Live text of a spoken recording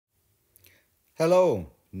Hello,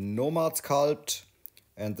 Nomad Sculpt,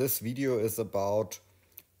 and this video is about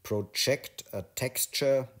project a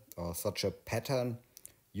texture or such a pattern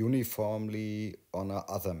uniformly on a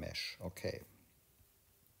other mesh. Okay.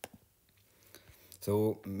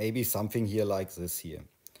 So maybe something here like this here.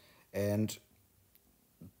 And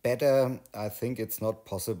better, I think it's not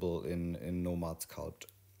possible in Nomad Sculpt.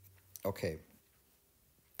 Okay.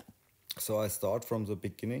 So I start from the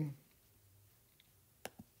beginning.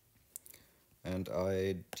 And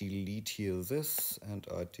I delete here this, and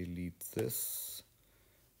I delete this,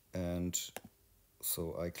 and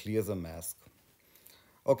so I clear the mask.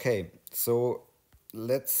 Okay, so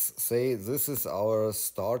let's say this is our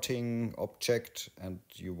starting object and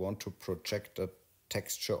you want to project a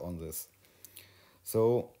texture on this.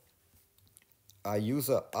 So I use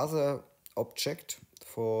a other object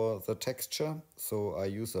for the texture, so I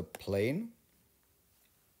use a plane.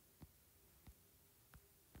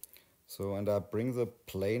 So, and I bring the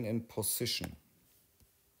plane in position.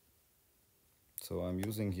 So I'm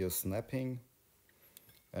using here snapping,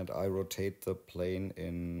 and I rotate the plane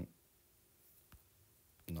in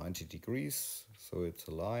 90 degrees, so it's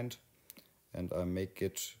aligned, and I make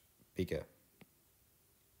it bigger.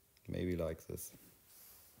 Maybe like this.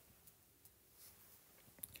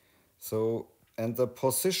 So, and the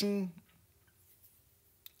position,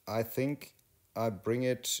 I think I bring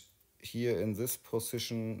it here in this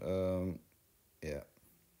position, yeah.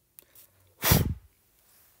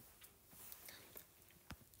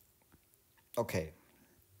 Okay,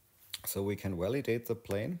 so we can validate the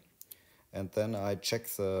plane, and then I check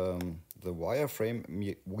the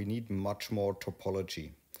wireframe. We need much more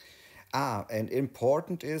topology. And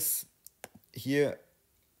important is here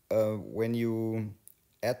when you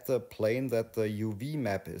add the plane that the UV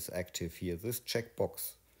map is active here, this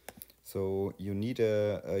checkbox. So you need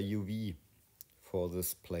a UV for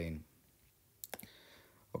this plane.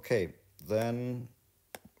 Okay, then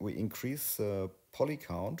we increase the poly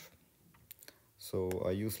count. So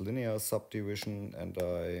I use linear subdivision, and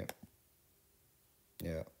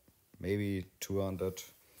maybe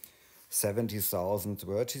 270,000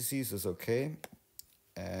 vertices is okay.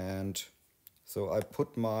 And so I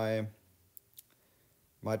put my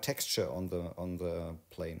texture on the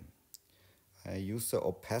plane. I use the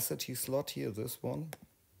opacity slot here, this one.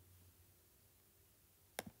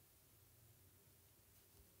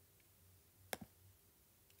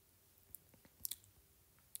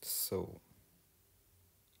 So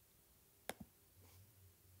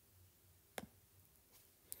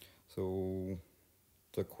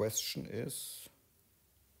the question is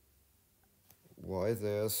why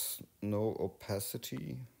there's no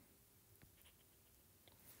opacity.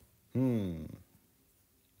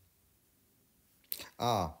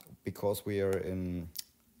 Because we are in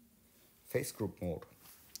face group mode.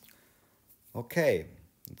 Okay,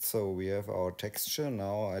 so we have our texture.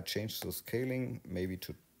 Now I change the scaling maybe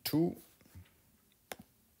to 2.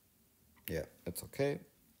 Yeah, it's okay.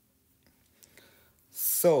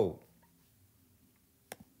 So,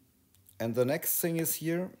 and the next thing is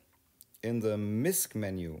here in the MISC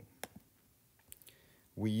menu.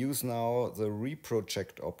 We use now the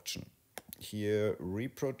reproject option. Here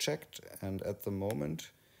reproject, and at the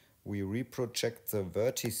moment we reproject the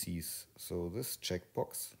vertices, so this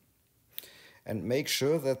checkbox. And make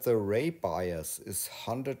sure that the ray bias is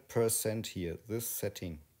 100% here, this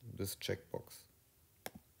setting, this checkbox.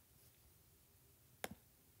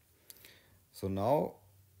 So now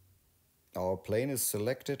our plane is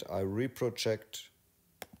selected, I reproject,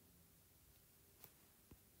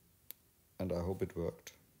 and I hope it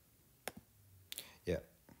worked. Yeah.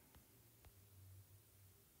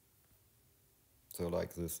 So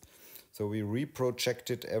like this. So we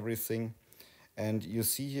reprojected everything, and you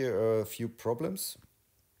see here a few problems.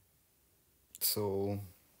 So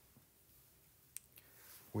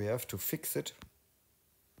we have to fix it.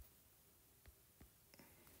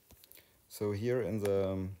 So here in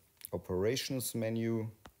the operations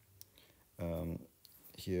menu,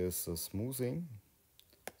 here's the smoothing.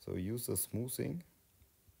 So use the smoothing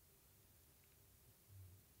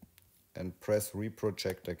and press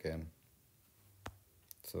reproject again.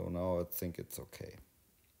 So now I think it's okay.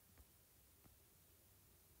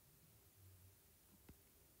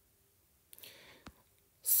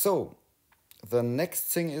 So the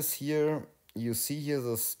next thing is here, you see here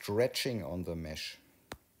the stretching on the mesh.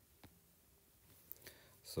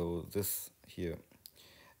 So this here,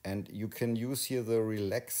 and you can use here the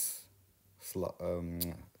relax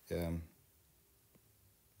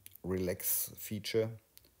feature.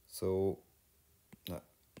 So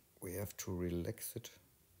we have to relax it.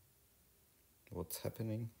 What's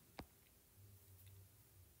happening?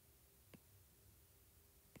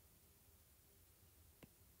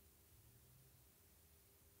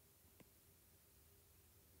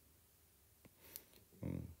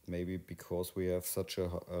 maybe because we have such a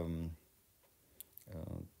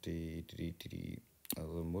the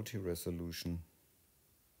multi-resolution.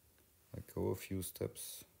 I go a few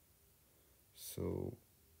steps, so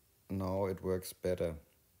now it works better.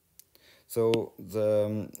 So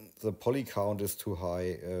the poly count is too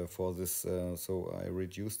high for this, so I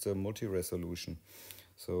reduced the multi-resolution.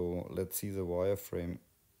 So let's see the wireframe.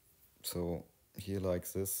 So here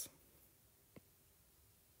like this.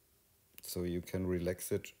 So you can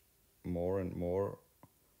relax it more and more.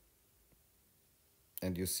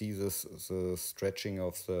 And you see this, the stretching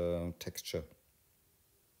of the texture.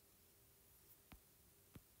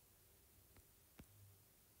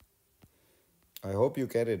 I hope you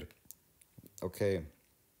get it. Okay.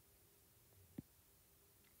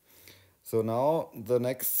 So now the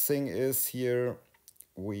next thing is here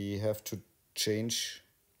we have to change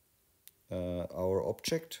our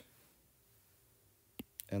object,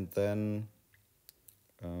 and then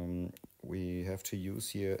we have to use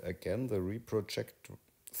here again the reproject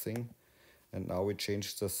thing, and now we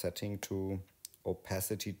change the setting to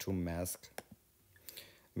opacity to mask.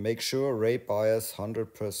 Make sure ray bias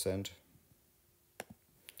 100%.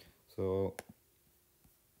 So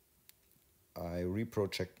I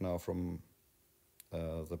reproject now from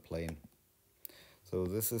the plane. So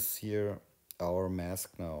this is here our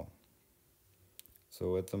mask now.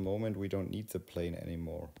 So at the moment we don't need the plane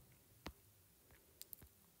anymore.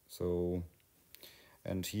 So,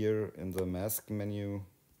 and here in the mask menu,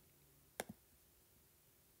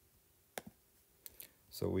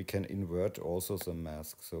 so we can invert also the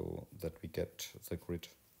mask so that we get the grid.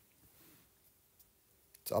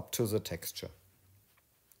 It's up to the texture.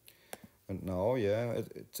 And now, yeah,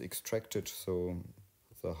 it's extracted, so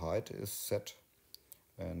the height is set,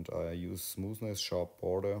 and I use smoothness, sharp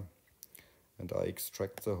border, and I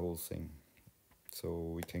extract the whole thing.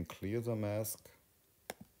 So we can clear the mask,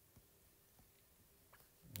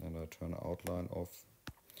 and I turn outline off.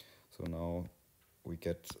 So now we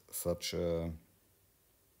get such a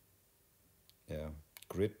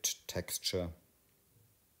grid texture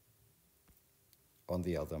on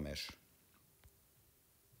the other mesh.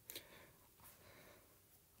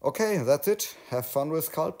 Okay, that's it. Have fun with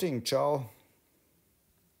sculpting. Ciao.